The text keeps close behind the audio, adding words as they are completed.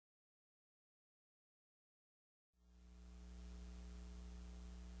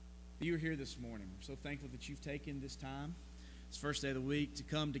that you're here this morning. We're so thankful that you've taken this time, this first day of the week, to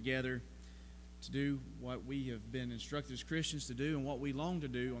come together to do what we have been instructed as Christians to do and what we long to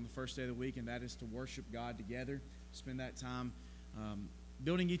do on the first day of the week, and that is to worship God together, spend that time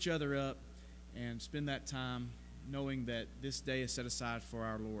building each other up, and spend that time knowing that this day is set aside for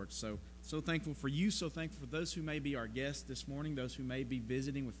our Lord. So thankful for you, so thankful for those who may be our guests this morning, those who may be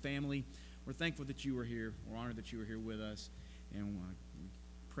visiting with family. We're thankful that you were here. We're honored that you were here with us, and we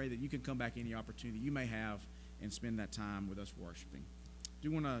pray that you can come back any opportunity you may have and spend that time with us worshiping. I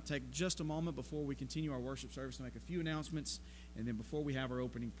do want to take just a moment before we continue our worship service to make a few announcements, and then before we have our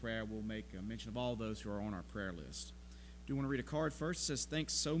opening prayer, we'll make a mention of all those who are on our prayer list. I do want to read a card first. It says,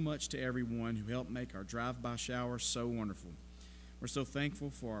 "Thanks so much to everyone who helped make our drive-by shower so wonderful. We're so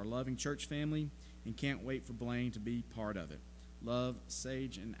thankful for our loving church family and can't wait for Blaine to be part of it. Love,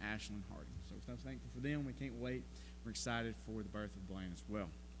 Sage and Ashlyn Harding." So we're so thankful for them. We can't wait. We're excited for the birth of Blaine as well.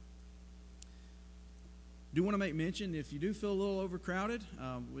 Do want to make mention, if you do feel a little overcrowded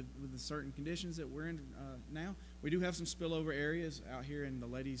with the certain conditions that we're in now, we do have some spillover areas out here in the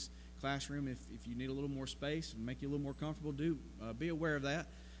ladies' classroom. If you need a little more space and make you a little more comfortable, do be aware of that.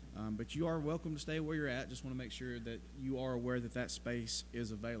 But you are welcome to stay where you're at. Just want to make sure that you are aware that that space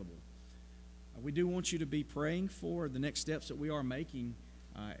is available. We do want you to be praying for the next steps that we are making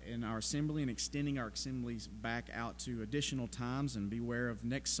in our assembly and extending our assemblies back out to additional times, and beware of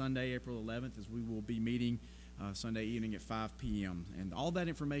next Sunday, April 11th, as we will be meeting Sunday evening at 5 p.m. And all that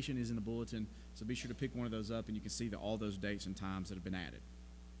information is in the bulletin, so be sure to pick one of those up and you can see all those dates and times that have been added.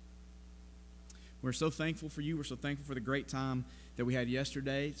 We're so thankful for you. We're so thankful for the great time that we had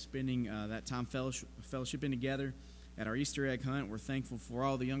yesterday, spending that time fellowshipping together at our Easter egg hunt. We're thankful for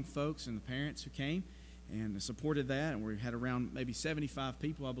all the young folks and the parents who came and supported that, and we had around maybe 75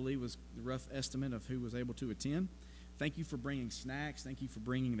 people, I believe, was the rough estimate of who was able to attend. Thank you for bringing snacks. Thank you for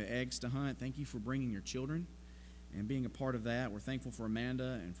bringing the eggs to hunt. Thank you for bringing your children and being a part of that. We're thankful for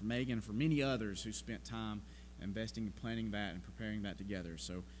Amanda and for Megan and for many others who spent time investing and planning that and preparing that together.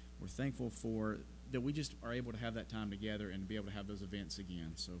 So we're thankful for that we just are able to have that time together and be able to have those events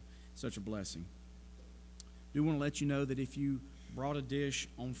again. So such a blessing. Do want to let you know that if you brought a dish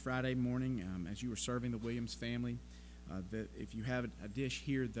on Friday morning as you were serving the Williams family, that if you have a dish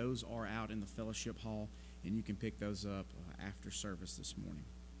here, those are out in the fellowship hall, and you can pick those up after service this morning.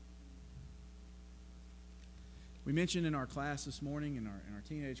 We mentioned in our class this morning, in our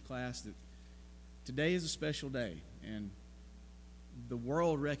teenage class, that today is a special day, and the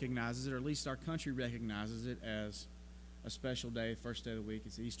world recognizes it, or at least our country recognizes it as a special day, first day of the week.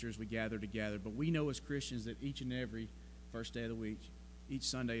 It's Easter as we gather together, but we know as Christians that each and every first day of the week, each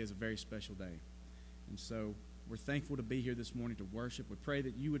Sunday is a very special day. And so we're thankful to be here this morning to worship. We pray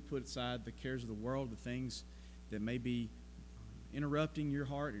that you would put aside the cares of the world, the things that may be interrupting your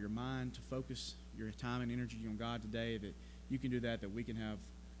heart or your mind, to focus your time and energy on God today, that you can do that we can have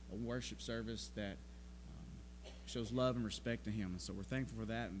a worship service that shows love and respect to Him. And so we're thankful for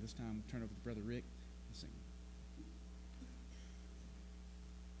that. And this time we'll turn over to Brother Rick and sing.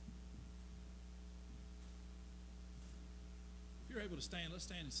 If you're able to stand, let's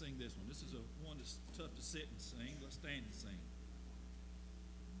stand and sing this one. This is one that's tough to sit and sing. Let's stand and sing.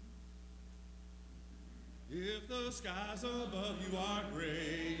 If the skies above you are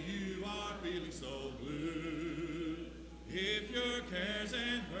gray, you are feeling so blue. If your cares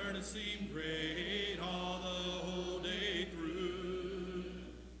and burdens seem great all the whole day through,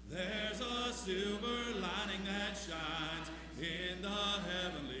 there's a silver lining that shines in the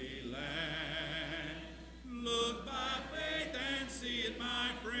heavenly land. Look by faith and see it, my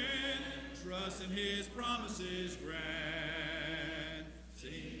friend. Trust in His promises grand.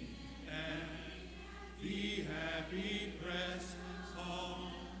 Sing and be happy, press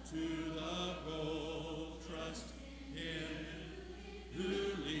on to the goal. Trust Him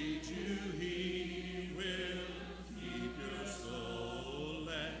who leads you. He will keep your soul.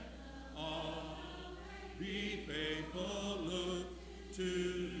 Let all be faithful. Look to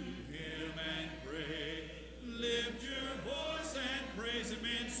Him and pray. Lift your voice and praise Him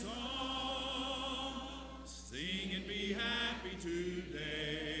in song. Sing and be happy today.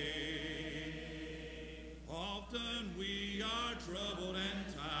 Often we are troubled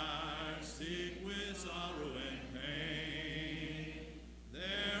and tired, sick with sorrow and pain.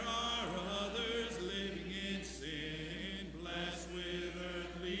 There are others living in sin, blessed with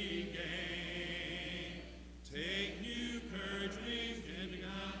earthly gain. Take new courage, we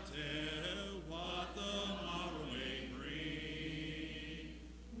cannot tell what the morrow may bring.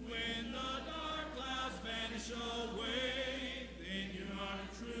 When the dark clouds vanish away, then your heart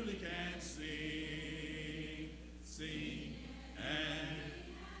truly can sing. Sing and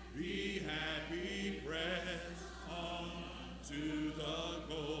be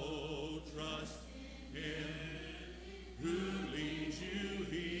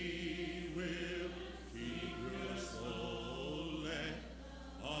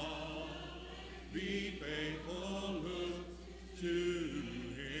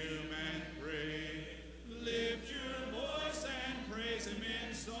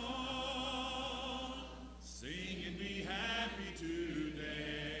song, sing and be happy today.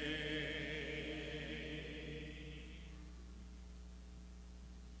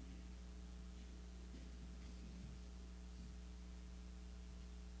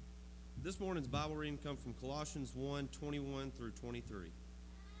 This morning's Bible reading comes from Colossians 1:21 through 23.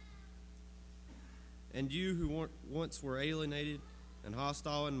 And you who once were alienated and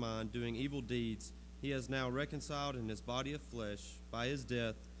hostile in mind, doing evil deeds, he has now reconciled in his body of flesh by his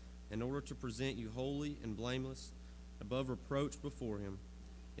death, in order to present you holy and blameless, above reproach before him.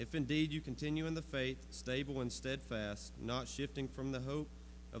 If indeed you continue in the faith, stable and steadfast, not shifting from the hope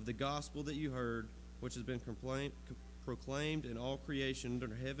of the gospel that you heard, which has been proclaimed in all creation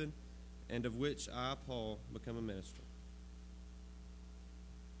under heaven, and of which I, Paul, become a minister.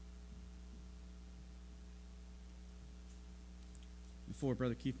 Before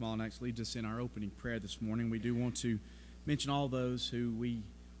Brother Keith Molinax leads us in our opening prayer this morning, we do want to mention all those who we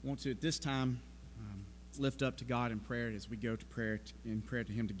want to, at this time, lift up to God in prayer as we go to prayer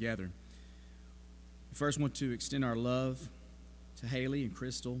to Him together. We first want to extend our love to Haley and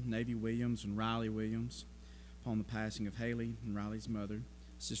Crystal, Navy Williams, and Riley Williams upon the passing of Haley and Riley's mother,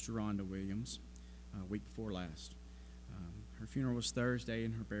 Sister Rhonda Williams, week before last. Her funeral was Thursday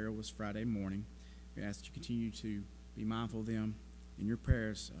and her burial was Friday morning. We ask that you continue to be mindful of them in your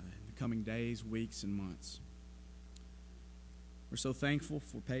prayers in the coming days, weeks, and months. We're so thankful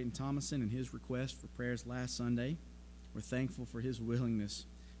for Peyton Thomason and his request for prayers last Sunday. We're thankful for his willingness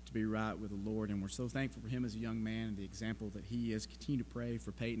to be right with the Lord, and we're so thankful for him as a young man and the example that he is. Continue to pray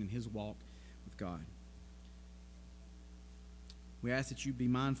for Peyton and his walk with God. We ask that you be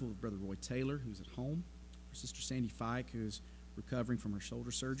mindful of Brother Roy Taylor, who's at home, for Sister Sandy Fike, who is recovering from her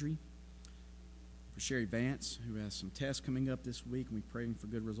shoulder surgery, for Sherry Vance, who has some tests coming up this week, and we're praying for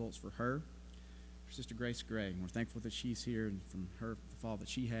good results for her, for Sister Grace Gray, and we're thankful that she's here and from her the fall that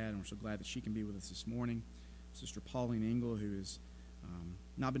she had, and we're so glad that she can be with us this morning. Sister Pauline Engel, who has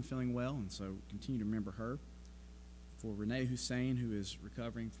not been feeling well, and so continue to remember her. For Renee Hussein, who is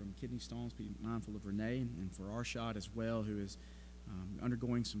recovering from kidney stones, be mindful of Renee, and for Arshad as well, who is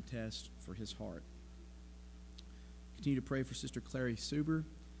undergoing some tests for his heart. Continue to pray for Sister Clary Suber,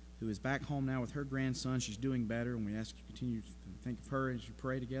 who is back home now with her grandson. She's doing better, and we ask you to continue to think of her as you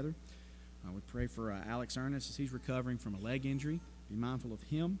pray together. We pray for Alex Ernest as he's recovering from a leg injury. Be mindful of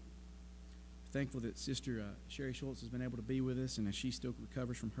him. We're thankful that Sister Sherry Schultz has been able to be with us, and as she still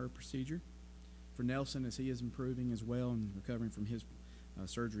recovers from her procedure. For Nelson, as he is improving as well and recovering from his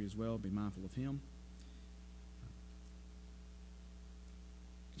surgery as well, be mindful of him.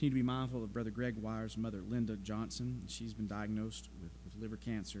 Continue to be mindful of Brother Greg Wire's mother, Linda Johnson. She's been diagnosed with liver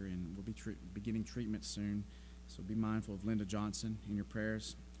cancer and will be beginning treatment soon. So be mindful of Linda Johnson in your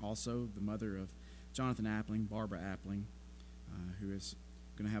prayers. Also, the mother of Jonathan Appling, Barbara Appling, who is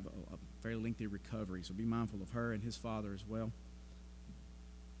going to have a very lengthy recovery. So be mindful of her and his father as well.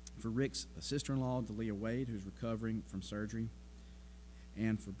 For Rick's sister-in-law, Delia Wade, who's recovering from surgery.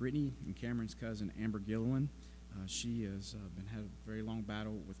 And for Brittany and Cameron's cousin, Amber Gilliland. She has had a very long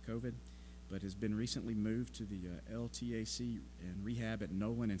battle with COVID, but has been recently moved to the LTAC and rehab at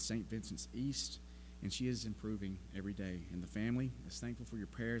Nolan and St. Vincent's East, and she is improving every day. And the family is thankful for your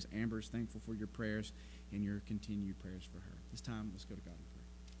prayers. Amber is thankful for your prayers and your continued prayers for her. This time, let's go to God in prayer.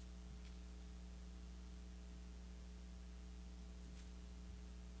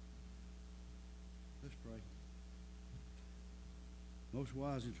 Let's pray. Most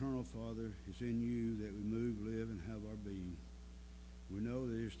wise eternal Father, it's in you that we move, live, and have our being. We know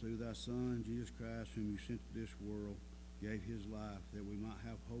that it's through thy Son, Jesus Christ, whom you sent to this world, gave his life, that we might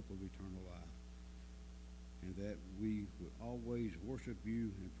have hope of eternal life, and that we would always worship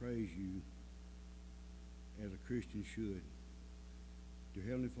you and praise you as a Christian should. Dear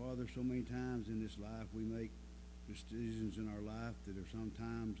Heavenly Father, so many times in this life we make decisions in our life that are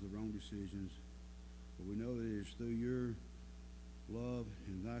sometimes the wrong decisions, but we know that it is through your love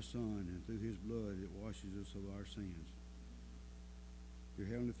in thy Son and through his blood it washes us of our sins. Dear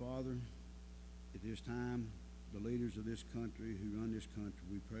Heavenly Father, at this time, the leaders of this country who run this country,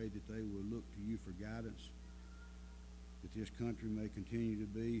 we pray that they will look to you for guidance, that this country may continue to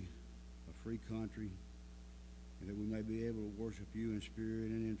be a free country, and that we may be able to worship you in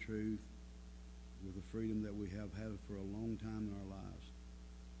spirit and in truth with the freedom that we have had for a long time in our lives.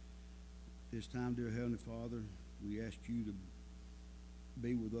 This time, dear Heavenly Father, we ask you to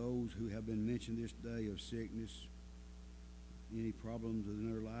be with those who have been mentioned this day of sickness, any problems in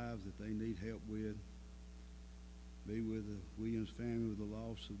their lives that they need help with. Be with the Williams family with the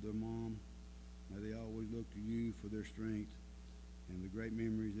loss of their mom. May they always look to you for their strength and the great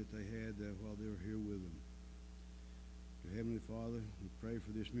memories that they had while they were here with them. Dear Heavenly Father, we pray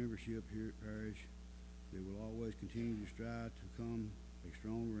for this membership here at Parish that will always continue to strive to become a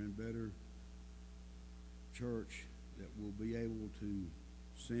stronger and better church that will be able to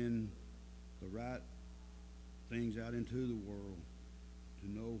send the right things out into the world, to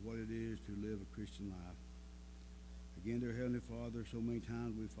know what it is to live a Christian life. Again, dear Heavenly Father, so many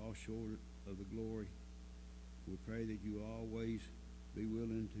times we fall short of the glory. We pray that you always be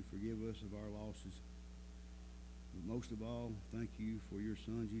willing to forgive us of our losses. But most of all, thank you for your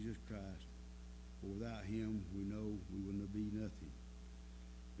Son, Jesus Christ. For without him, we know we will be nothing.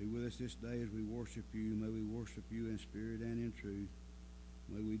 Be with us this day as we worship you. May we worship you in spirit and in truth.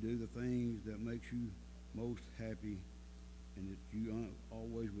 May we do the things that makes you most happy and that you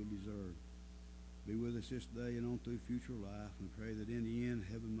always will deserve. Be with us this day and on through future life, and pray that in the end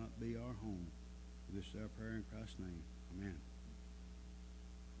heaven might be our home. This is our prayer in Christ's name. Amen.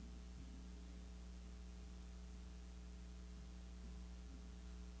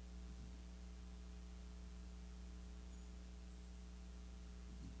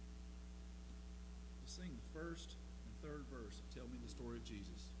 Let's sing the first and third verse of Tell Me the Story of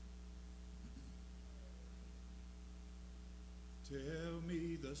Jesus. Tell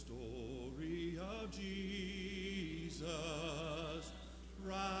me the story of Jesus,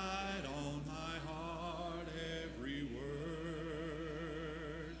 write on my heart every word.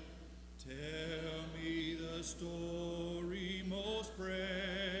 Tell me the story most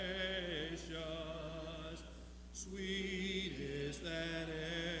precious, sweetest that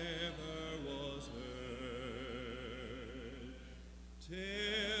ever was heard.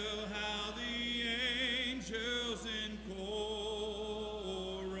 Tell how the angels in chorus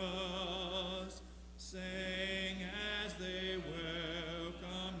sang as they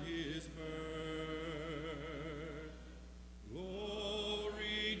welcomed his birth.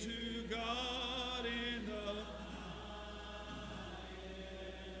 Glory to God in the highest,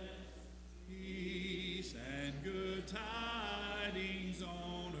 peace and good tidings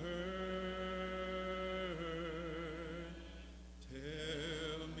on earth.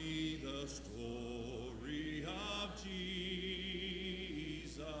 Tell me the story of Jesus,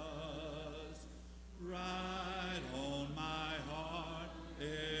 write on my heart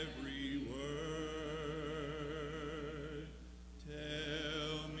every word.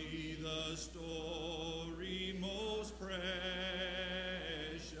 Tell me the story most precious,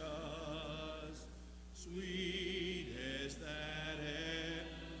 sweetest that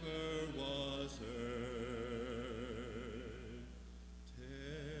ever was heard.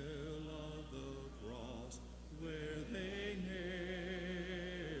 Tell of the cross where they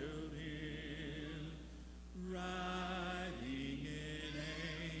nailed him, writhing in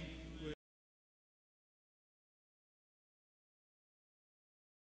anguish.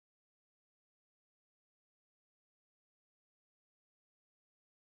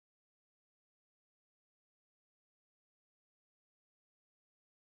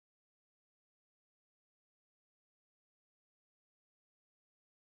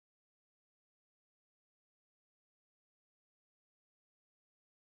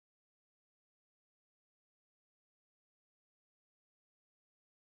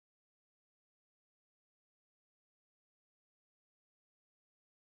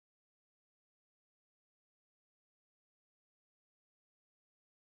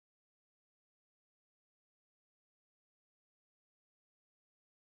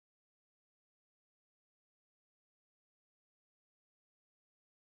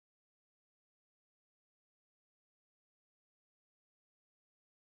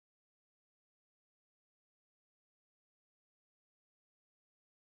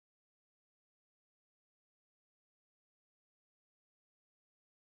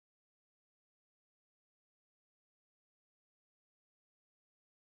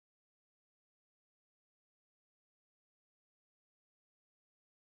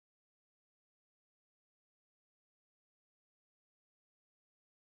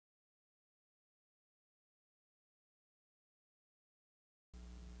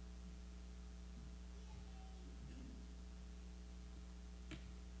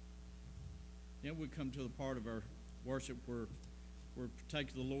 Now we come to the part of our worship where we're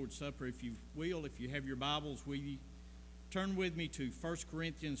taking the Lord's Supper. If you will, if you have your Bibles, will you turn with me to 1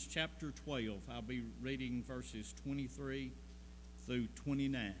 Corinthians chapter 12. I'll be reading verses 23 through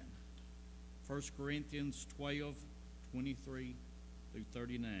 29. 1 Corinthians 12, 23 through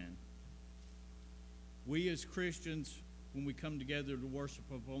 39. We as Christians, when we come together to worship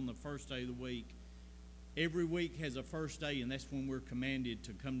upon the first day of the week, every week has a first day, and that's when we're commanded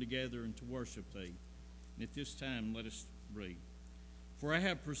to come together and to worship Thee. And at this time, let us read. For I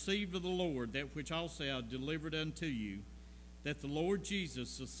have perceived of the Lord that which also I delivered unto you, that the Lord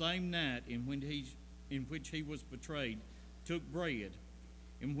Jesus, the same night in which he was betrayed, took bread.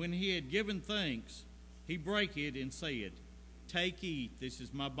 And when he had given thanks, he brake it and said, Take, eat, this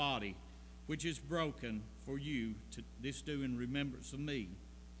is my body, which is broken for you. This do in remembrance of me.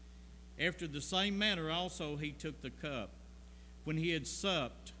 After the same manner also he took the cup. When he had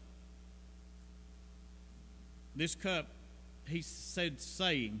supped, this cup, he said,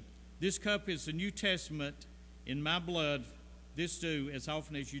 saying, This cup is the New Testament in my blood. This do as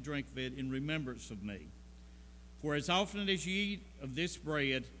often as you drink of it in remembrance of me. For as often as you eat of this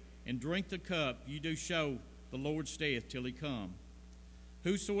bread and drink the cup, you do show the Lord's death till he come.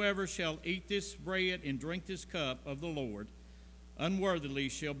 Whosoever shall eat this bread and drink this cup of the Lord unworthily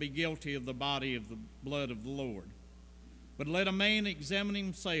shall be guilty of the body of the blood of the Lord. But let a man examine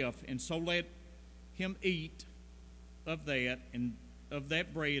himself, and so let him eat of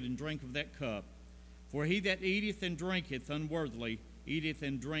that bread and drink of that cup. For he that eateth and drinketh unworthily eateth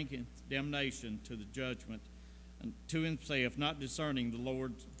and drinketh damnation to the judgment to himself, not discerning the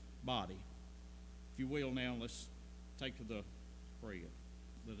Lord's body. If you will now, let's take to the bread.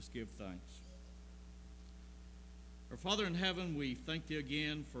 Let us give thanks. Our Father in heaven, we thank Thee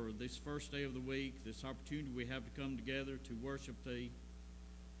again for this first day of the week, this opportunity we have to come together to worship Thee.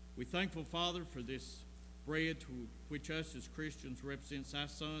 We're thankful, Father, for this bread to which us as Christians represents Thy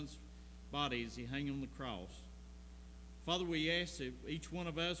Son's body as He hung on the cross. Father, we ask that each one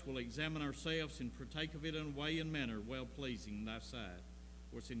of us will examine ourselves and partake of it in a way and manner well-pleasing in Thy sight.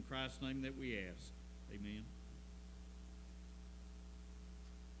 For it's in Christ's name that we ask. Amen.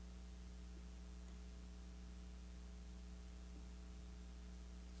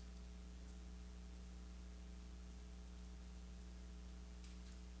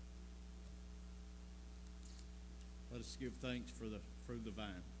 Let us give thanks for the fruit of the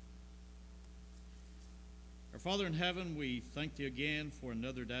vine. Our Father in heaven, we thank Thee again for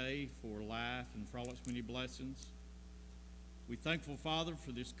another day, for life, and for all its many blessings. We're thankful, Father,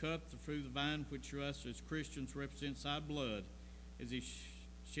 for this cup, the fruit of the vine, which to us as Christians represents Thy blood, as He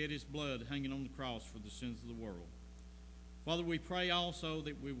shed His blood hanging on the cross for the sins of the world. Father, we pray also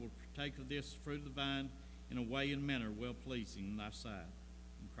that we will partake of this fruit of the vine in a way and manner well-pleasing in Thy sight.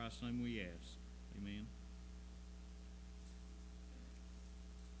 In Christ's name we ask. Amen.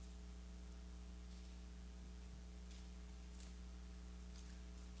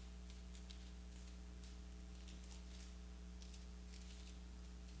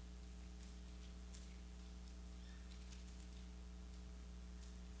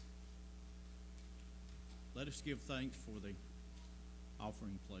 Let us give thanks for the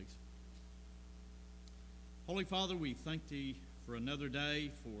offering, please. Holy Father, we thank Thee for another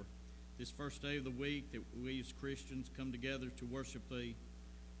day, for this first day of the week that we as Christians come together to worship Thee.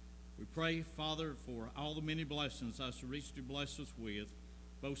 We pray, Father, for all the many blessings Thou hast richly blessed us with,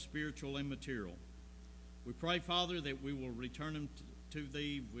 both spiritual and material. We pray, Father, that we will return them to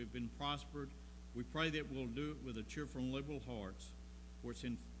Thee. We've been prospered. We pray that we'll do it with a cheerful and liberal hearts. For it's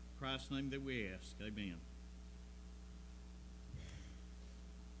in Christ's name that we ask. Amen.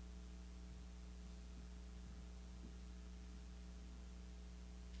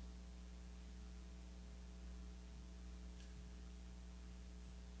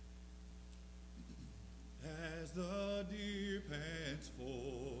 As the deer pants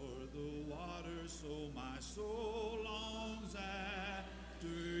for the water, so my soul longs after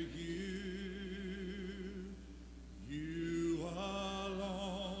you. You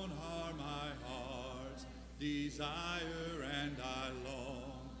alone are my heart's desire, and I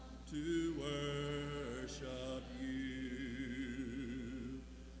long to worship you.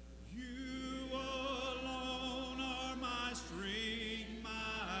 You alone are my strength,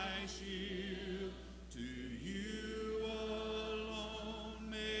 my shield. To you alone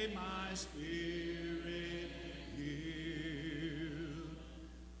may my spirit yield.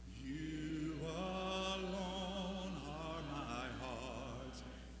 You alone are my heart's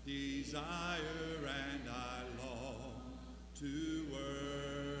desire, and I long to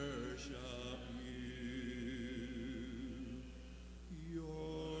worship you.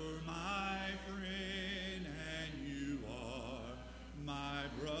 You're my friend, and you are my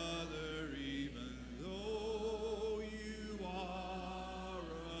brother, even though you are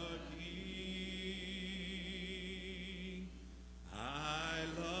a king. I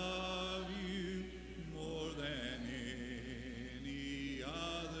love you more than any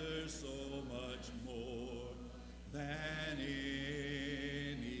other, so much more than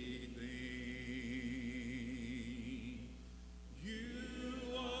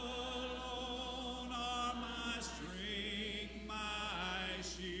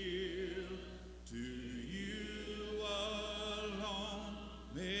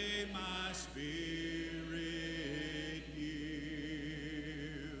spirit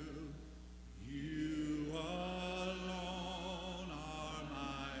yield. You alone are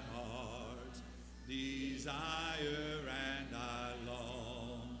my heart's desire, and I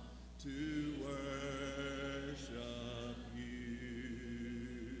long to worship you.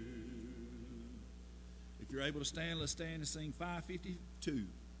 If you're able to stand, let's stand and sing 552.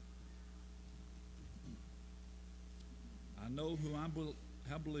 I know who I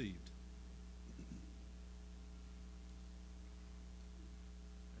have believed.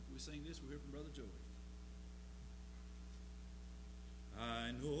 After we sing this, we'll hear from Brother Joey.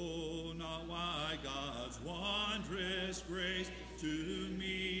 I know not why God's wondrous grace to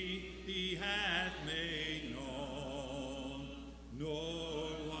me he hath made known, nor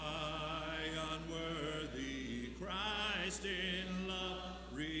why unworthy Christ in love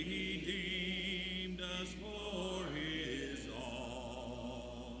redeemed us for his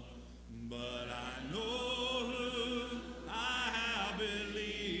own. But I know whom I have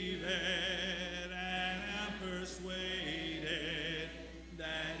believed and am persuaded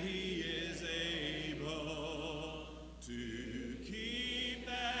that he is able to keep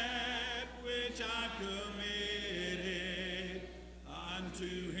that which I've committed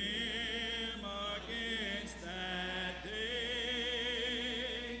unto him against that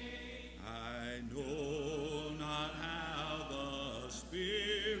day. I know not how the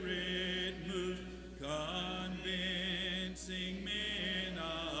Spirit moves, convincing men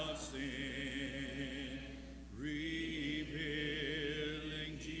of sin,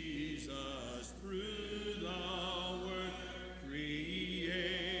 revealing Jesus through the Word,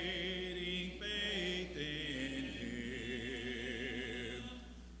 creating faith in him.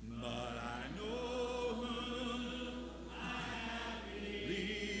 But I know whom I have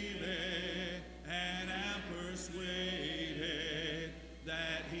believed and am persuaded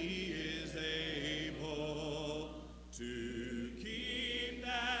that he is able to keep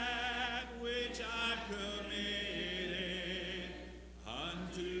that which I've committed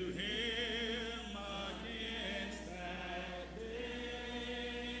unto him against that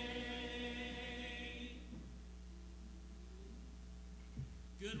day.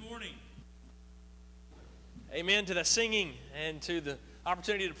 Good morning. Amen to the singing and to the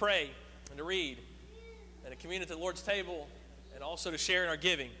opportunity to pray and to read and to commune at the Lord's table and also to share in our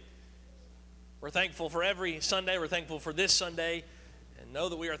giving. We're thankful for every Sunday. We're thankful for this Sunday, and know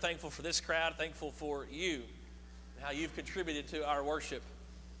that we are thankful for this crowd, thankful for you and how you've contributed to our worship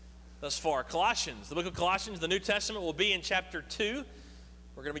thus far. Colossians, the book of Colossians, the New Testament will be in chapter 2.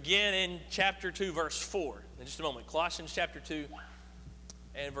 We're going to begin in chapter 2, verse 4 in just a moment. Colossians chapter 2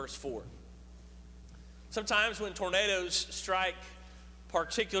 and verse 4. Sometimes when tornadoes strike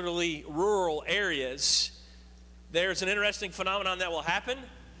particularly rural areas, there's an interesting phenomenon that will happen,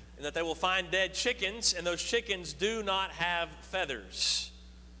 and that they will find dead chickens, and those chickens do not have feathers.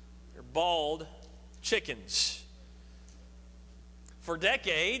 They're bald chickens. For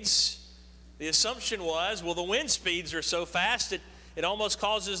decades, the assumption was, well, the wind speeds are so fast it almost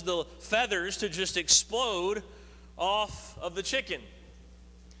causes the feathers to just explode off of the chicken.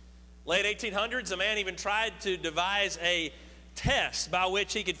 Late 1800s, a man even tried to devise a test by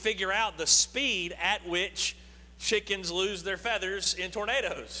which he could figure out the speed at which chickens lose their feathers in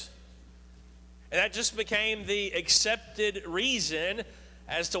tornadoes. And that just became the accepted reason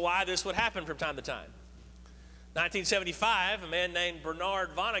as to why this would happen from time to time. 1975, a man named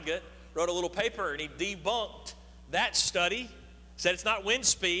Bernard Vonnegut wrote a little paper, and he debunked that study, said it's not wind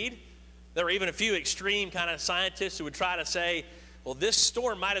speed. There were even a few extreme kind of scientists who would try to say, well, this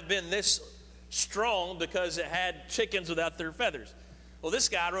storm might have been this strong because it had chickens without their feathers. Well, this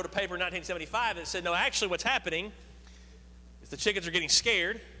guy wrote a paper in 1975 that said, no, actually what's happening is the chickens are getting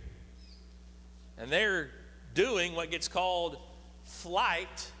scared, and they're doing what gets called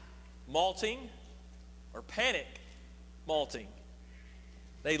flight molting or panic molting.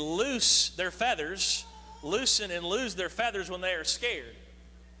 They loosen and lose their feathers when they are scared.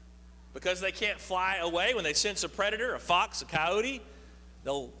 Because they can't fly away when they sense a predator, a fox, a coyote,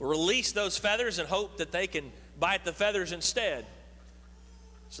 they'll release those feathers and hope that they can bite the feathers instead.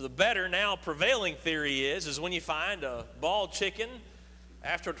 So the better now prevailing theory is when you find a bald chicken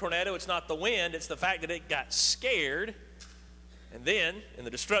after a tornado, it's not the wind, it's the fact that it got scared, and then in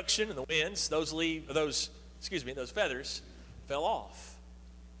the destruction and the winds, those feathers fell off.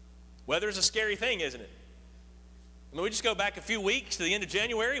 Weather's a scary thing, isn't it? I mean, we just go back a few weeks to the end of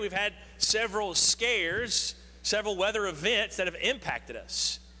January. We've had several scares, several weather events that have impacted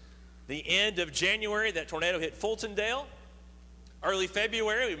us. The end of January, that tornado hit Fultondale. Early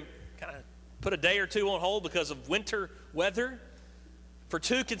February, we kind of put a day or two on hold because of winter weather. For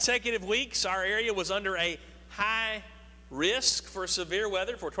 2 consecutive weeks, our area was under a high risk for severe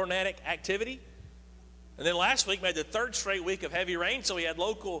weather, for tornadic activity. And then last week made the 3rd straight week of heavy rain, so we had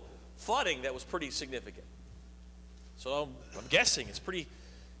local flooding that was pretty significant. So I'm guessing it's pretty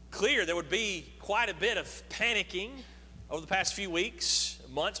clear there would be quite a bit of panicking over the past few weeks,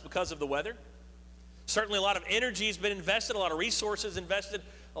 months because of the weather. Certainly a lot of energy has been invested, a lot of resources invested,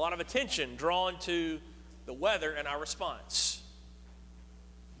 a lot of attention drawn to the weather and our response.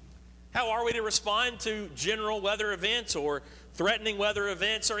 How are we to respond to general weather events or threatening weather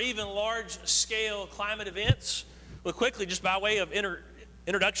events or even large-scale climate events? Well, quickly, just by way of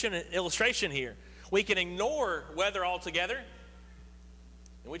introduction and illustration here, we can ignore weather altogether,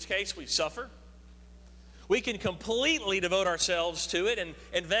 in which case we suffer. We can completely devote ourselves to it and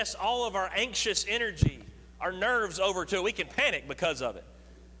invest all of our anxious energy, our nerves over to it. We can panic because of it,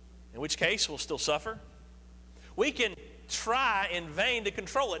 in which case we'll still suffer. We can try in vain to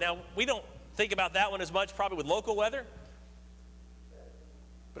control it. Now, we don't think about that one as much probably with local weather,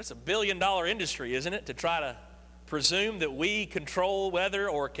 but it's a billion-dollar industry, isn't it, to try to presume that we control weather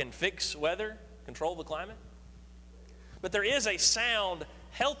or can fix weather, control the climate. But there is a sound,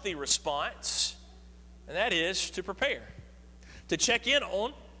 healthy response, and that is to prepare, to check in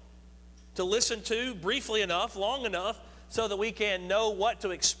on, to listen to briefly enough, long enough, so that we can know what to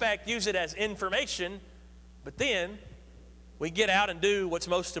expect, use it as information, but then we get out and do what's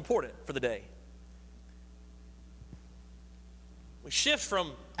most important for the day. We shift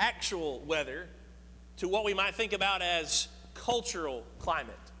from actual weather to what we might think about as cultural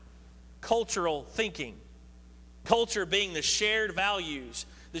climate, cultural thinking. Culture being the shared values,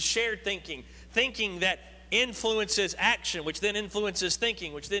 the shared thinking, thinking that influences action, which then influences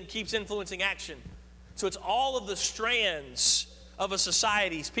thinking, which then keeps influencing action. So it's all of the strands of a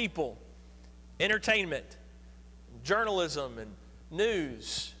society's people: entertainment, journalism and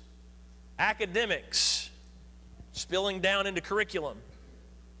news, academics, spilling down into curriculum,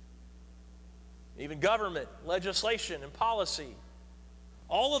 even government, legislation, and policy.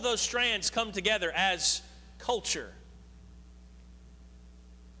 All of those strands come together as culture.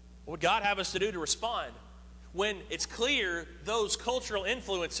 What would God have us to do to respond when it's clear those cultural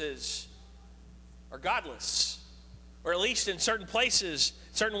influences are godless, or at least in certain places,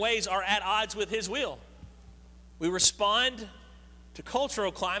 certain ways are at odds with His will? We respond to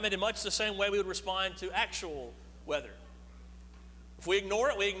cultural climate in much the same way we would respond to actual weather. If we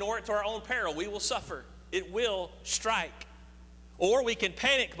ignore it to our own peril. We will suffer. It will strike. Or we can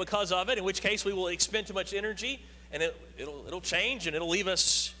panic because of it, in which case we will expend too much energy, and it'll change, and it'll leave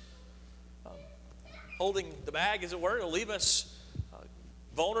us holding the bag, as it were. It'll leave us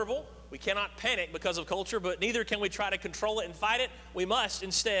vulnerable. We cannot panic because of culture, but neither can we try to control it and fight it. We must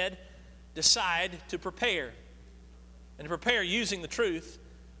instead decide to prepare. And to prepare using the truth,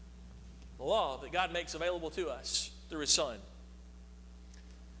 the love that God makes available to us through His Son.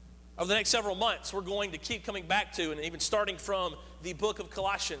 Over the next several months, we're going to keep coming back to, and even starting from the book of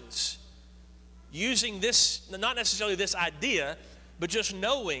Colossians, using this, not necessarily this idea, but just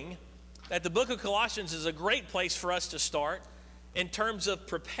knowing that the book of Colossians is a great place for us to start in terms of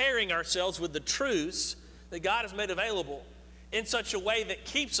preparing ourselves with the truths that God has made available in such a way that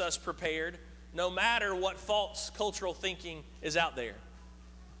keeps us prepared no matter what false cultural thinking is out there.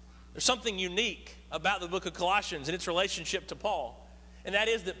 There's something unique about the book of Colossians and its relationship to Paul, and that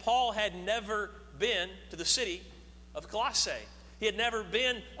is that Paul had never been to the city of Colossae. He had never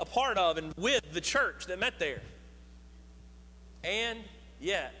been a part of and with the church that met there. And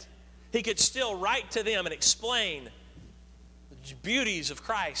yet, he could still write to them and explain the beauties of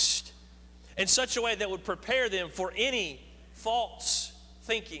Christ in such a way that would prepare them for any false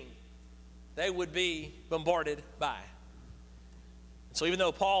thinking they would be bombarded by. So even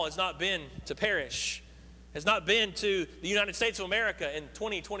though Paul has not been to Parrish, has not been to the United States of America in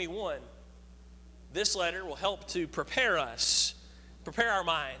 2021, this letter will help to prepare us, prepare our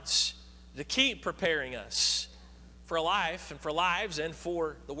minds, to keep preparing us for a life and for lives and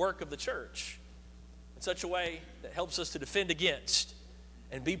for the work of the church in such a way that helps us to defend against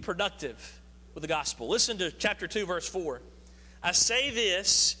and be productive with the gospel. Listen to chapter 2, verse 4. I say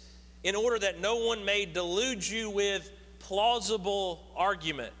this in order that no one may delude you with plausible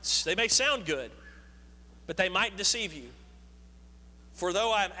arguments. They may sound good, but they might deceive you. For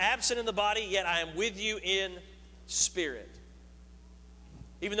though I am absent in the body, yet I am with you in spirit.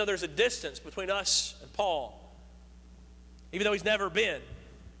 Even though there's a distance between us and Paul, even though he's never been,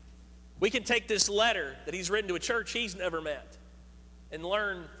 we can take this letter that he's written to a church he's never met and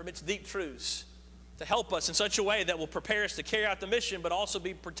learn from its deep truths to help us in such a way that will prepare us to carry out the mission, but also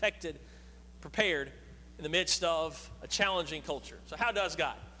be protected, prepared in the midst of a challenging culture. So how does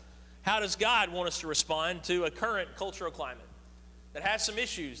God? How does God want us to respond to a current cultural climate that has some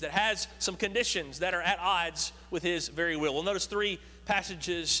issues, that has some conditions that are at odds with His very will? We'll notice three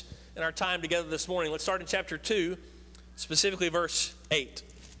passages in our time together this morning. Let's start in chapter 2, specifically verse 8.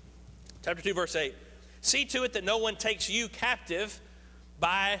 Chapter 2, verse 8. See to it that no one takes you captive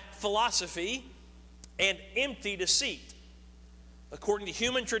by philosophy and empty deceit, according to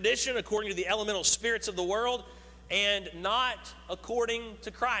human tradition, according to the elemental spirits of the world, and not according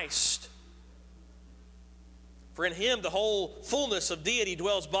to Christ. For in Him the whole fullness of deity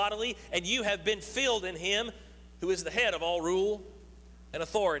dwells bodily, and you have been filled in Him, who is the head of all rule and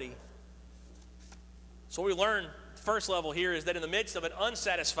authority. So what we learn, the first level here, is that in the midst of an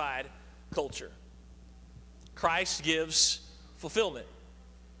unsatisfied culture, Christ gives fulfillment.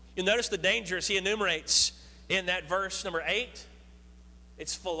 You'll notice the dangers He enumerates in that verse number 8.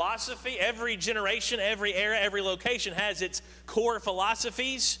 It's philosophy. Every generation, every era, every location has its core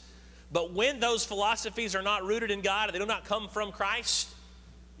philosophies. But when those philosophies are not rooted in God, they do not come from Christ,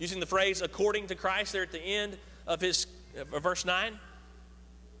 using the phrase according to Christ there at the end of verse 9.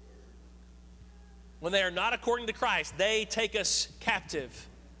 When they are not according to Christ, they take us captive.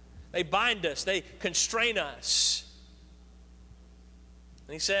 They bind us. They constrain us.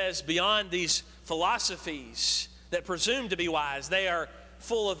 And He says, beyond these philosophies that presume to be wise, they are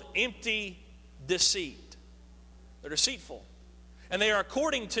full of empty deceit. They're deceitful. And they are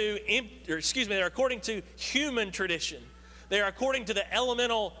according to human tradition. They are according to the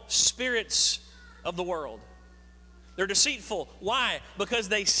elemental spirits of the world. They're deceitful. Why? Because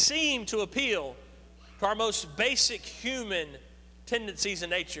they seem to appeal to our most basic human tendencies in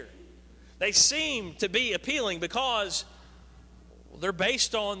nature. They seem to be appealing because they're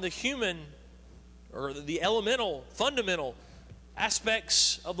based on the human or the elemental, fundamental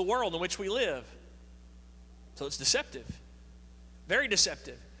aspects of the world in which we live. So it's deceptive, very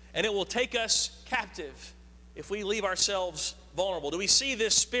deceptive. And it will take us captive if we leave ourselves vulnerable. Do we see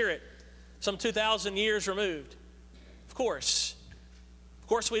this spirit some 2,000 years removed? Of course. Of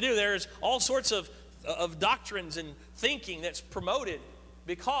course we do. There's all sorts of doctrines and thinking that's promoted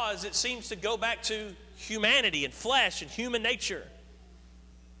because it seems to go back to humanity and flesh and human nature.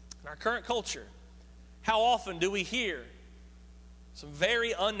 In our current culture, how often do we hear some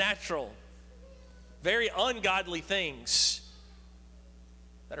very unnatural, very ungodly things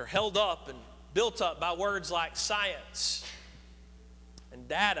that are held up and built up by words like science and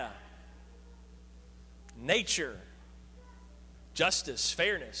data, nature, justice,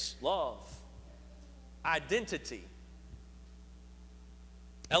 fairness, love, identity,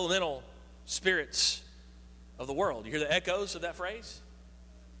 elemental spirits of the world? You hear the echoes of that phrase?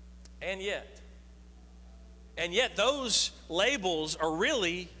 And yet those labels are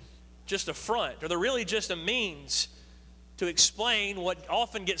really just a front, or they're really just a means to explain what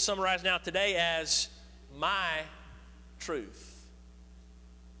often gets summarized now today as my truth.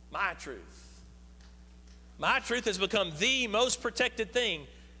 My truth. My truth has become the most protected thing,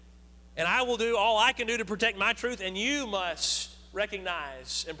 and I will do all I can do to protect my truth, and you must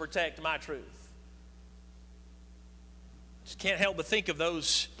recognize and protect my truth. Just can't help but think of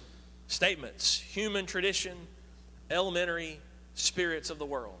those statements. Human tradition, elementary spirits of the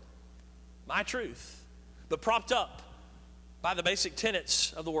world. My truth, but propped up by the basic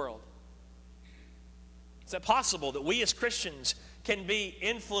tenets of the world. Is that possible that we as Christians can be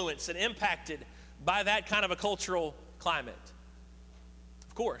influenced and impacted by that kind of a cultural climate?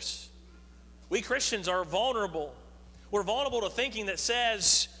 Of course. We Christians are vulnerable. We're vulnerable to thinking that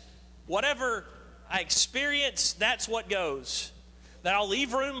says, whatever I experience, that's what goes. That I'll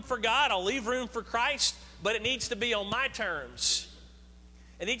leave room for God, I'll leave room for Christ, but it needs to be on my terms.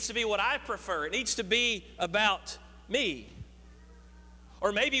 It needs to be what I prefer. It needs to be about me.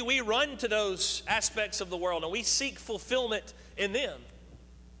 Or maybe we run to those aspects of the world and we seek fulfillment in them.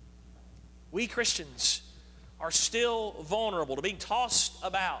 We Christians are still vulnerable to being tossed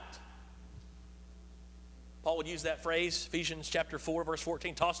about. Paul would use that phrase, Ephesians chapter 4, verse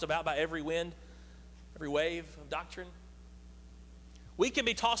 14, tossed about by every wind, every wave of doctrine. We can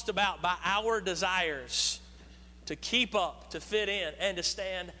be tossed about by our desires to keep up, to fit in, and to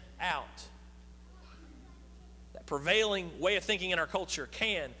stand out. That prevailing way of thinking in our culture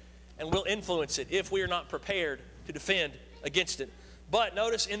can and will influence it if we are not prepared to defend against it. But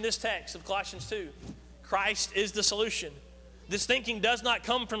notice in this text of Colossians 2, Christ is the solution. This thinking does not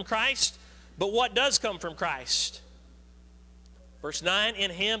come from Christ, but what does come from Christ? Verse 9,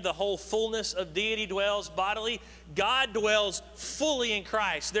 in Him the whole fullness of deity dwells bodily. God dwells fully in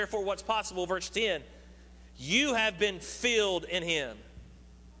Christ. Therefore, what's possible? Verse 10, you have been filled in Him.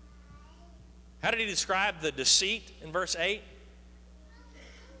 How did he describe the deceit in verse 8?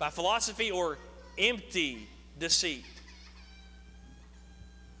 By philosophy or empty deceit.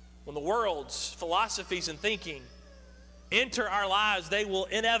 When the world's philosophies and thinking enter our lives, they will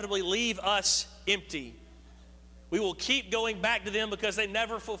inevitably leave us empty. We will keep going back to them because they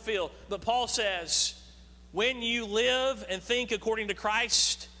never fulfill. But Paul says, when you live and think according to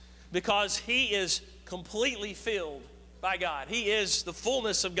Christ, because he is completely filled by God, he is the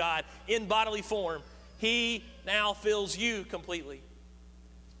fullness of God in bodily form, he now fills you completely.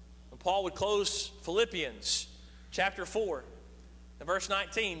 And Paul would close Philippians chapter 4 and verse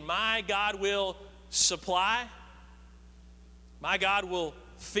 19. My God will supply, my God will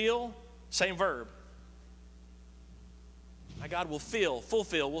fill, same verb. My God will fill,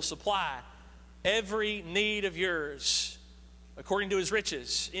 fulfill, will supply every need of yours according to his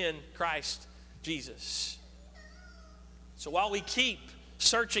riches in Christ Jesus. So while we keep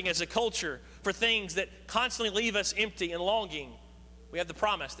searching as a culture for things that constantly leave us empty and longing, we have the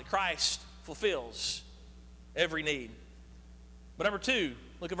promise that Christ fulfills every need. But number 2,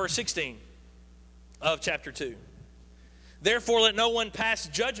 look at verse 16 of chapter 2. Therefore, let no one pass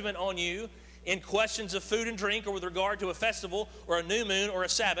judgment on you in questions of food and drink, or with regard to a festival, or a new moon, or a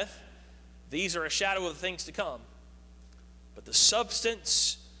Sabbath. These are a shadow of the things to come. But the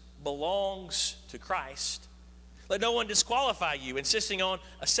substance belongs to Christ. Let no one disqualify you, insisting on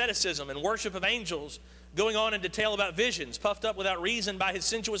asceticism and worship of angels, going on in detail about visions, puffed up without reason by his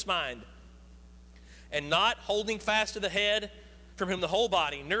sensuous mind, and not holding fast to the head, from whom the whole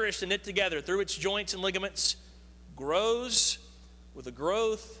body, nourished and knit together through its joints and ligaments, grows with a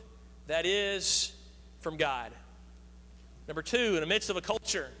growth that is from God. Number 2, in the midst of a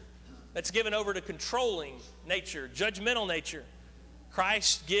culture that's given over to controlling nature, judgmental nature,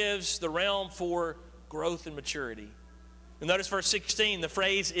 Christ gives the realm for growth and maturity. And notice verse 16, the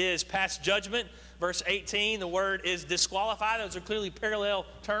phrase is past judgment. Verse 18, the word is disqualify. Those are clearly parallel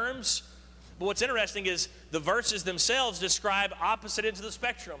terms. But what's interesting is the verses themselves describe opposite ends of the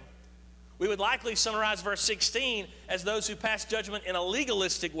spectrum. We would likely summarize verse 16 as those who pass judgment in a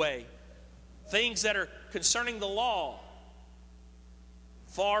legalistic way. Things that are concerning the law.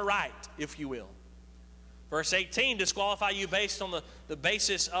 Far right, if you will. Verse 18, disqualify you based on the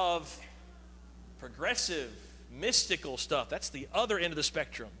basis of progressive, mystical stuff. That's the other end of the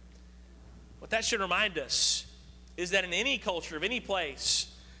spectrum. What that should remind us is that in any culture, of any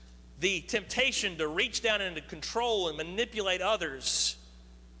place, the temptation to reach down and to control and manipulate others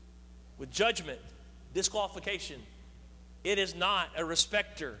with judgment, disqualification, it is not a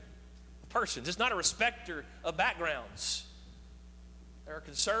respecter of persons. It's not a respecter of backgrounds. There are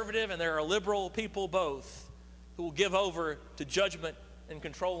conservative and there are liberal people both who will give over to judgment and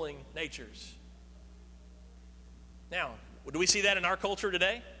controlling natures. Now, do we see that in our culture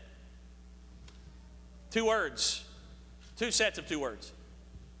today? 2 words. 2 sets of 2 words.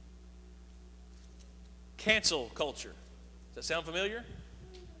 Cancel culture. Does that sound familiar?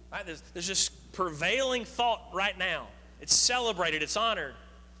 Right? There's this prevailing thought right now. It's celebrated, it's honored.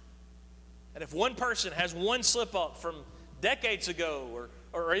 And if one person has one slip up from decades ago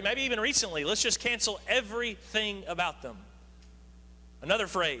or maybe even recently, let's just cancel everything about them. Another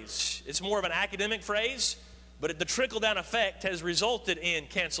phrase, it's more of an academic phrase, but the trickle-down effect has resulted in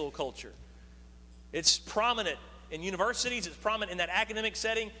cancel culture. It's prominent in universities, it's prominent in that academic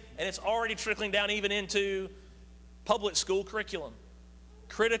setting, and it's already trickling down even into public school curriculum.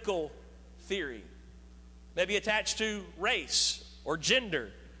 Critical theory, maybe attached to race or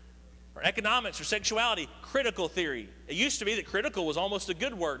gender or economics or sexuality. Critical theory. It used to be that critical was almost a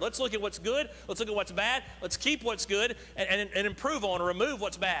good word. Let's look at what's good, let's look at what's bad, let's keep what's good and improve on or remove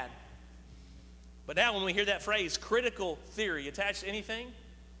what's bad. But now when we hear that phrase, critical theory, attached to anything,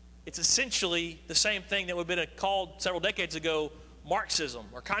 it's essentially the same thing that would have been called several decades ago Marxism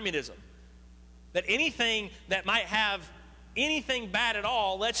or communism. That anything that might have anything bad at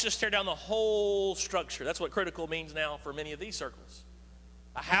all, let's just tear down the whole structure. That's what critical means now for many of these circles.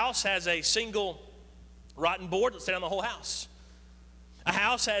 A house has a single rotten board, let's tear down the whole house. A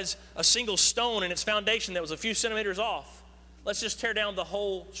house has a single stone in its foundation that was a few centimeters off. Let's just tear down the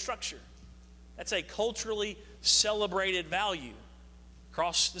whole structure. That's a culturally celebrated value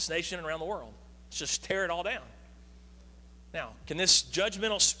across this nation and around the world. Let's just tear it all down. Now, can this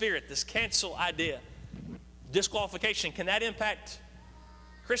judgmental spirit, this cancel idea, disqualification, can that impact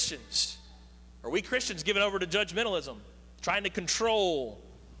Christians? Are we Christians given over to judgmentalism, trying to control?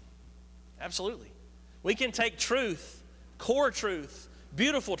 Absolutely. We can take truth, core truth,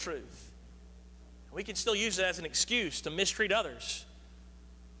 beautiful truth. We can still use it as an excuse to mistreat others.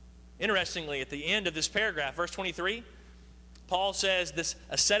 Interestingly, at the end of this paragraph, verse 23, Paul says this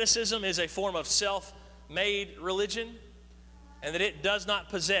asceticism is a form of self-made religion, and that it does not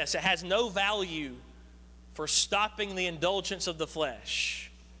possess, it has no value for stopping the indulgence of the flesh.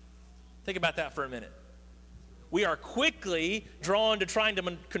 Think about that for a minute. We are quickly drawn to trying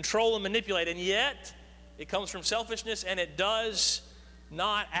to control and manipulate, and yet it comes from selfishness, and it does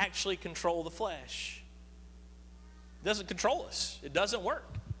not actually control the flesh. It doesn't control us. It doesn't work.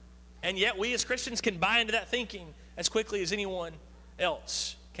 And yet we as Christians can buy into that thinking as quickly as anyone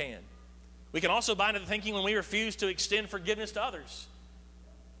else can. We can also buy into the thinking when we refuse to extend forgiveness to others.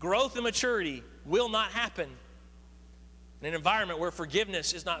 Growth and maturity will not happen in an environment where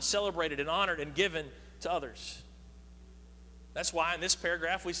forgiveness is not celebrated and honored and given to others. That's why in this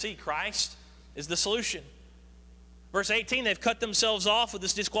paragraph we see Christ is the solution. Verse 18, they've cut themselves off with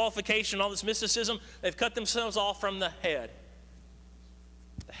this disqualification, all this mysticism. They've cut themselves off from the head.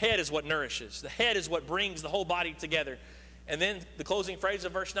 The head is what nourishes. The head is what brings the whole body together. And then the closing phrase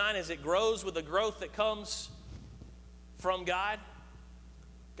of verse 9 is it grows with the growth that comes from God.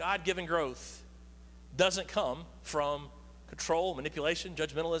 God-given growth doesn't come from control, manipulation,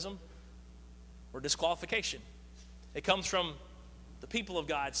 judgmentalism, or disqualification. It comes from the people of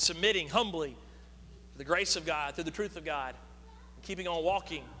God submitting humbly to the grace of God, through the truth of God, and keeping on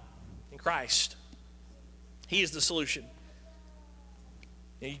walking in Christ. He is the solution.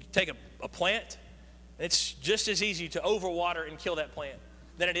 You take a plant, and it's just as easy to overwater and kill that plant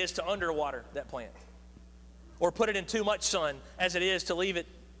than it is to underwater that plant, or put it in too much sun as it is to leave it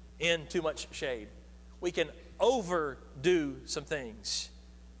in too much shade. We can overdo some things.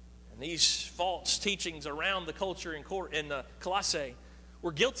 And these false teachings around the culture in Colossae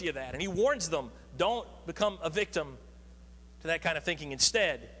were guilty of that. And he warns them, don't become a victim to that kind of thinking.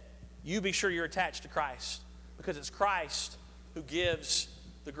 Instead, you be sure you're attached to Christ, because it's Christ who gives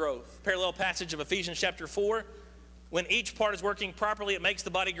the growth. Parallel passage of Ephesians chapter 4. When each part is working properly, it makes the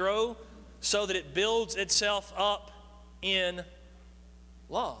body grow so that it builds itself up in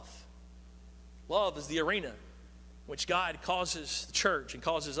love. Love is the arena in which God causes the church and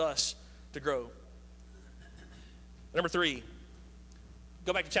causes us to grow. Number 3,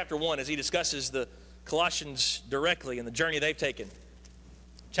 go back to chapter 1 as he discusses the Colossians directly and the journey they've taken.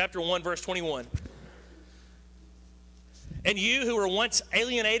 Chapter 1, verse 21. And you who were once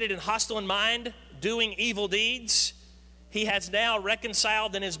alienated and hostile in mind, doing evil deeds, he has now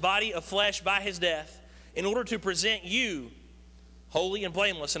reconciled in his body of flesh by his death, in order to present you holy and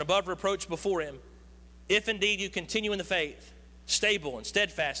blameless and above reproach before him, if indeed you continue in the faith, stable and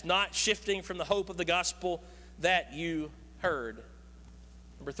steadfast, not shifting from the hope of the gospel that you heard.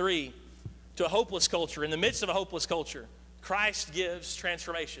 Number 3, to a hopeless culture, in the midst of a hopeless culture, Christ gives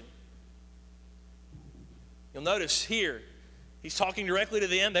transformation. You'll notice here, he's talking directly to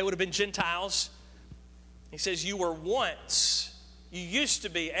them. They would have been Gentiles. He says, you used to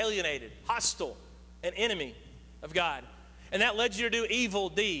be alienated, hostile, an enemy of God. And that led you to do evil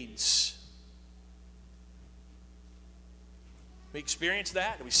deeds. We experience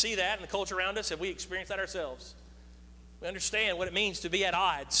that. Do we see that in the culture around us? Have we experienced that ourselves? We understand what it means to be at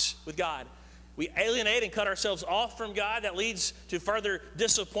odds with God. We alienate and cut ourselves off from God. That leads to further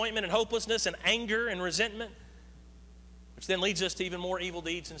disappointment and hopelessness and anger and resentment, which then leads us to even more evil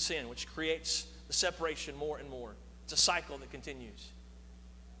deeds and sin, which creates the separation more and more. It's a cycle that continues.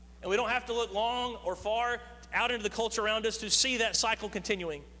 And we don't have to look long or far out into the culture around us to see that cycle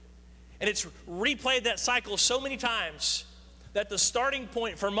continuing. And it's replayed that cycle so many times that the starting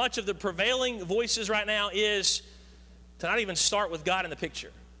point for much of the prevailing voices right now is to not even start with God in the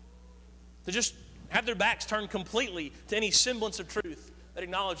picture. To just have their backs turned completely to any semblance of truth that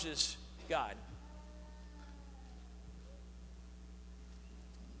acknowledges God.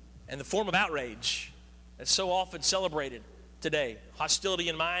 And the form of outrage that's so often celebrated today, hostility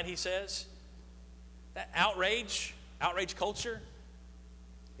in mind, he says, that outrage culture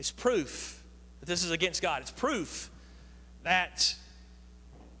is proof that this is against God. It's proof that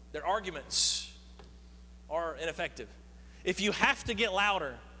their arguments are ineffective. If you have to get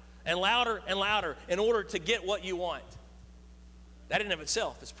louder and louder and louder in order to get what you want, that in and of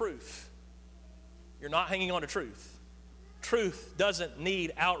itself is proof you're not hanging on to truth. Truth doesn't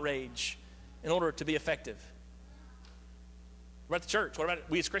need outrage in order to be effective. What about the church? What about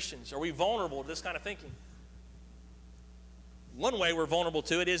we as Christians? Are we vulnerable to this kind of thinking? One way we're vulnerable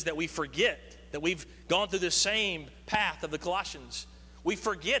to it is that we forget that we've gone through the same path of the Colossians. We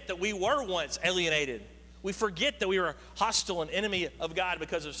forget that we were once alienated. We forget that we were hostile and enemy of God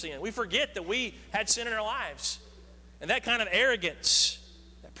because of sin. We forget that we had sin in our lives. And that kind of arrogance,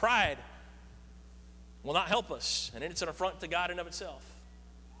 that pride, will not help us. And it's an affront to God in and of itself.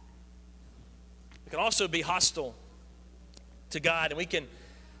 It can also be hostile to God. And we can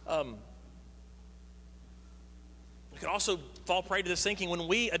also fall prey to this thinking when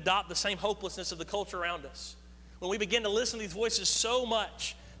we adopt the same hopelessness of the culture around us. When we begin to listen to these voices so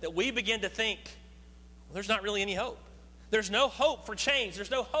much that we begin to think, well, there's not really any hope. There's no hope for change.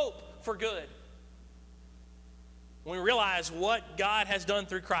 There's no hope for good. When we realize what God has done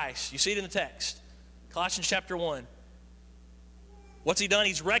through Christ, you see it in the text, Colossians chapter 1. What's he done?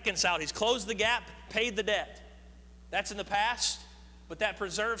 He's reconciled. He's closed the gap, paid the debt. That's in the past, but that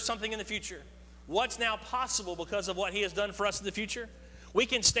preserves something in the future. What's now possible because of what he has done for us in the future? We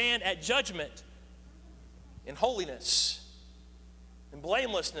can stand at judgment in holiness, in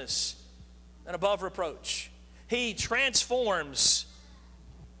blamelessness, and above reproach. He transforms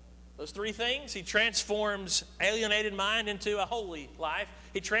those three things. He transforms alienated mind into a holy life.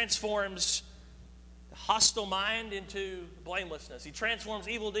 He transforms the hostile mind into blamelessness. He transforms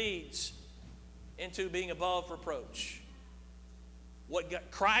evil deeds into being above reproach.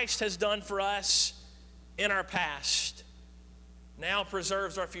 What Christ has done for us in our past now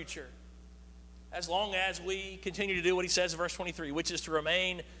preserves our future, as long as we continue to do what he says in verse 23, which is to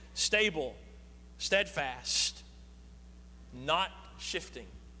remain stable, steadfast, not shifting.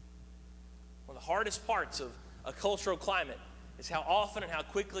 One of the hardest parts of a cultural climate is how often and how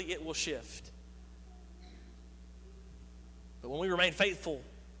quickly it will shift. But when we remain faithful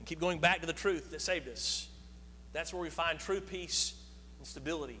and keep going back to the truth that saved us, that's where we find true peace and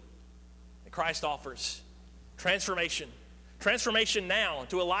stability that Christ offers. Transformation. Transformation now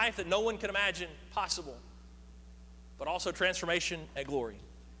to a life that no one can imagine possible, but also transformation at glory.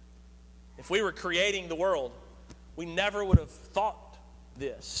 If we were creating the world, we never would have thought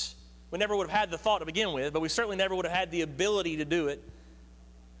this. We never would have had the thought to begin with, but we certainly never would have had the ability to do it.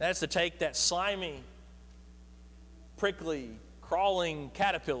 That's to take that slimy, prickly, crawling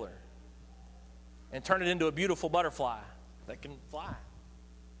caterpillar and turn it into a beautiful butterfly that can fly.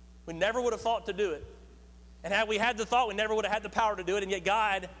 We never would have thought to do it. And had we had the thought, we never would have had the power to do it, and yet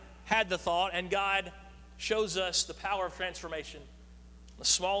God had the thought, and God shows us the power of transformation, the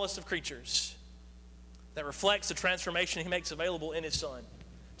smallest of creatures, that reflects the transformation he makes available in his Son,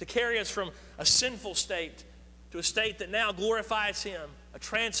 to carry us from a sinful state to a state that now glorifies him, a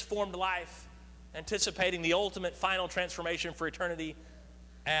transformed life, anticipating the ultimate final transformation for eternity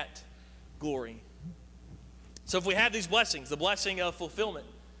at glory. So if we have these blessings, the blessing of fulfillment,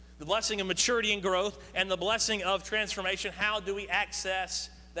 the blessing of maturity and growth, and the blessing of transformation, how do we access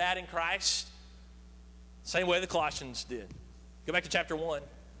that in Christ? Same way the Colossians did. Go back to chapter 1.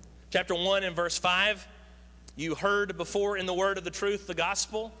 Chapter 1 and verse 5. You heard before in the word of the truth, the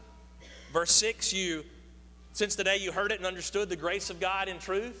gospel. Verse 6, since the day you heard it and understood the grace of God in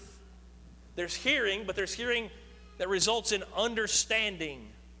truth. There's hearing, but there's hearing that results in understanding,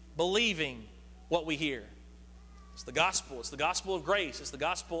 believing what we hear. It's the gospel. It's the gospel of grace. It's the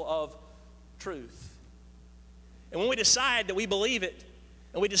gospel of truth. And when we decide that we believe it,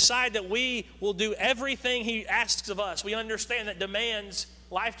 and we decide that we will do everything he asks of us, we understand that demands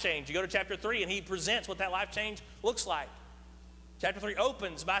life change. You go to chapter 3, and he presents what that life change looks like. Chapter 3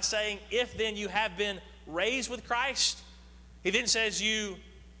 opens by saying, if then you have been raised with Christ, he then says you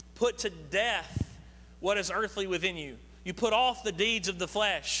put to death what is earthly within you. You put off the deeds of the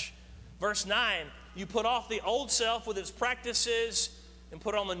flesh. Verse 9, you put off the old self with its practices and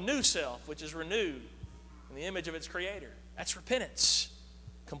put on the new self, which is renewed in the image of its creator. That's repentance.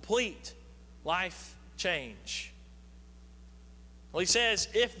 Complete life change. Well, he says,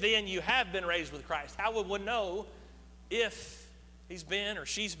 if then you have been raised with Christ. How would one know if he's been or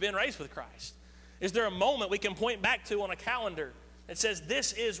she's been raised with Christ? Is there a moment we can point back to on a calendar that says,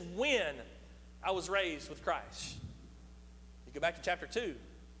 this is when I was raised with Christ? You go back to chapter 2,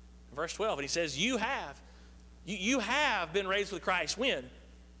 verse 12, and he says, you have been raised with Christ. When?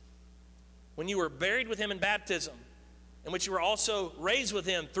 When you were buried with him in baptism, in which you were also raised with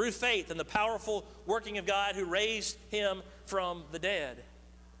him through faith in the powerful working of God who raised him from the dead.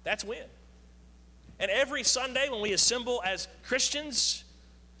 That's when. And every Sunday when we assemble as Christians,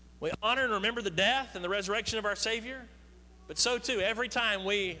 we honor and remember the death and the resurrection of our Savior. But so too, every time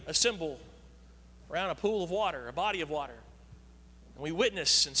we assemble around a pool of water, a body of water, and we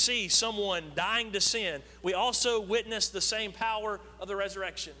witness and see someone dying to sin, we also witness the same power of the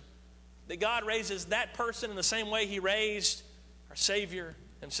resurrection. That God raises that person in the same way he raised our Savior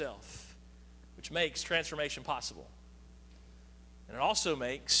himself, which makes transformation possible. And it also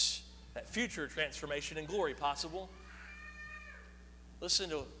makes that future transformation and glory possible. Listen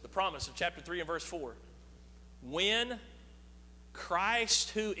to the promise of chapter 3 and verse 4. When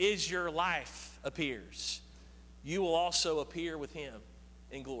Christ, who is your life, appears, you will also appear with him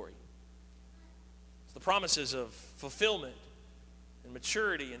in glory. It's the promises of fulfillment and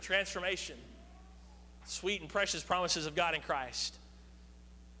maturity and transformation, sweet and precious promises of God in Christ.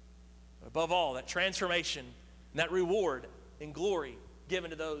 But above all, that transformation and that reward and glory given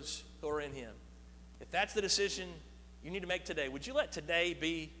to those who are in Him. If that's the decision you need to make today, would you let today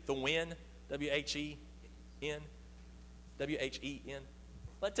be the win? W-H-E-N. W-H-E-N.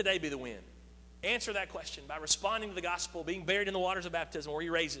 Let today be the win. Answer that question by responding to the gospel, being buried in the waters of baptism where He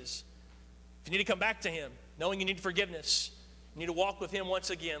raises. If you need to come back to Him, knowing you need forgiveness, you need to walk with Him once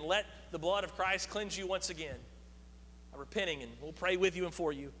again, let the blood of Christ cleanse you once again by repenting, and we'll pray with you and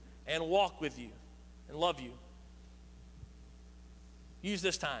for you and walk with you and love you. Use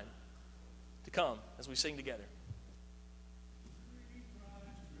this time to come as we sing together.